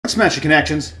Let's smash the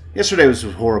connections. Yesterday was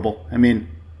horrible. I mean,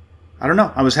 I don't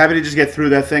know. I was happy to just get through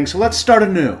that thing. So let's start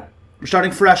anew. We're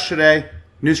starting fresh today.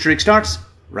 New streak starts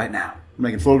right now. We're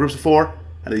making 4 groups of 4 out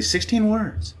of these 16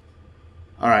 words.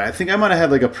 All right, I think I might have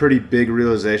had like a pretty big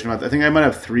realization about that. I think I might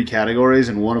have 3 categories,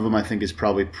 and one of them I think is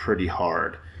probably pretty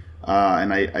hard.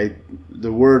 The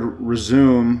word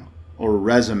resume or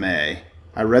resume,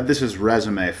 I read this as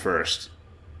resume first,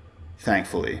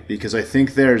 thankfully, because I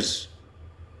think there's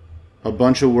a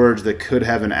bunch of words that could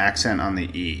have an accent on the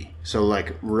E. So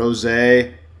like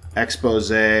rosé, expose,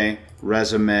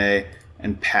 resume,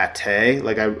 and pate.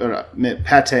 Like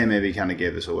pate maybe kind of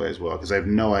gave this away as well, because I have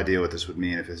no idea what this would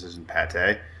mean if this isn't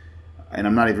pate, and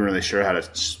I'm not even really sure how to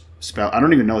spell. I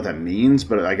don't even know what that means,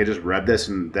 but like I just read this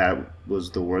and that was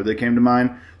the word that came to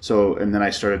mind. So and then I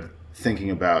started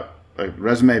thinking about like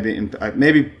resume being,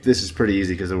 maybe this is pretty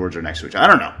easy because the words are next to each other. I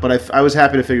don't know, but I was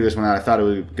happy to figure this one out. I thought it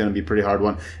was going to be a pretty hard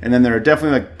one. And then there are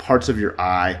definitely like parts of your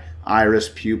eye, iris,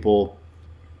 pupil,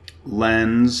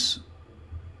 lens,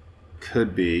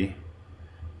 could be.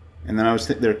 And then I was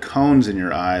there are cones in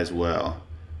your eye as well,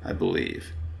 I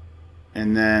believe.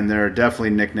 And then there are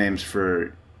definitely nicknames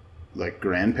for like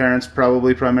grandparents,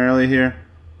 probably primarily here.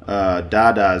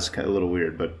 Dada's a little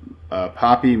weird, but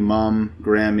Poppy, Mum,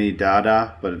 Grammy,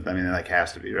 Dada. But I mean, that like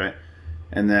has to be right.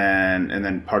 And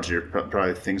then parts of your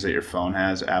probably things that your phone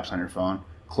has, apps on your phone: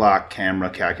 clock, camera,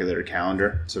 calculator,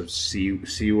 calendar. So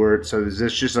C word. So is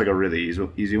this just like a really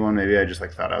easy one? Maybe I just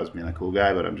like thought I was being a cool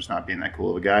guy, but I'm just not being that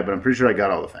cool of a guy. But I'm pretty sure I got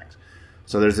all the things.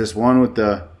 So there's this one with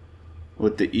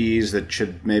the E's that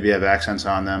should maybe have accents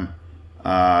on them.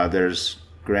 There's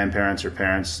grandparents or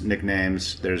parents,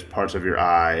 nicknames, there's parts of your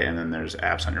eye, and then there's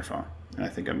apps on your phone. And I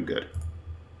think I'm good.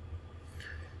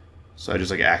 So I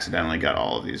just like accidentally got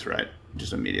all of these right,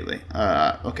 just immediately.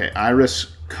 Okay,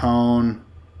 iris, cone,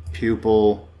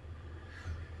 pupil,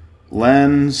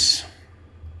 lens.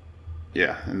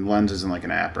 Yeah, and lens isn't like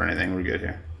an app or anything. We're good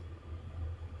here.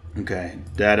 Okay,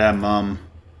 Dada, Mum,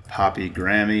 Poppy,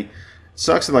 Grammy.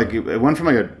 Sucks that like it went from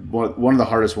like one of the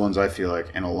hardest ones I feel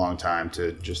like in a long time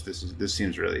to just this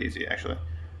seems really easy actually.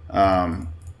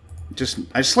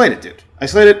 I slayed it, dude. I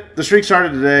slayed it. The streak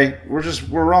started today.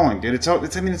 We're rolling, dude. It's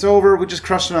over. We just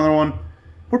crushed another one.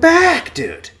 We're back,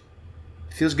 dude.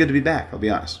 It feels good to be back. I'll be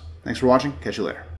honest. Thanks for watching. Catch you later.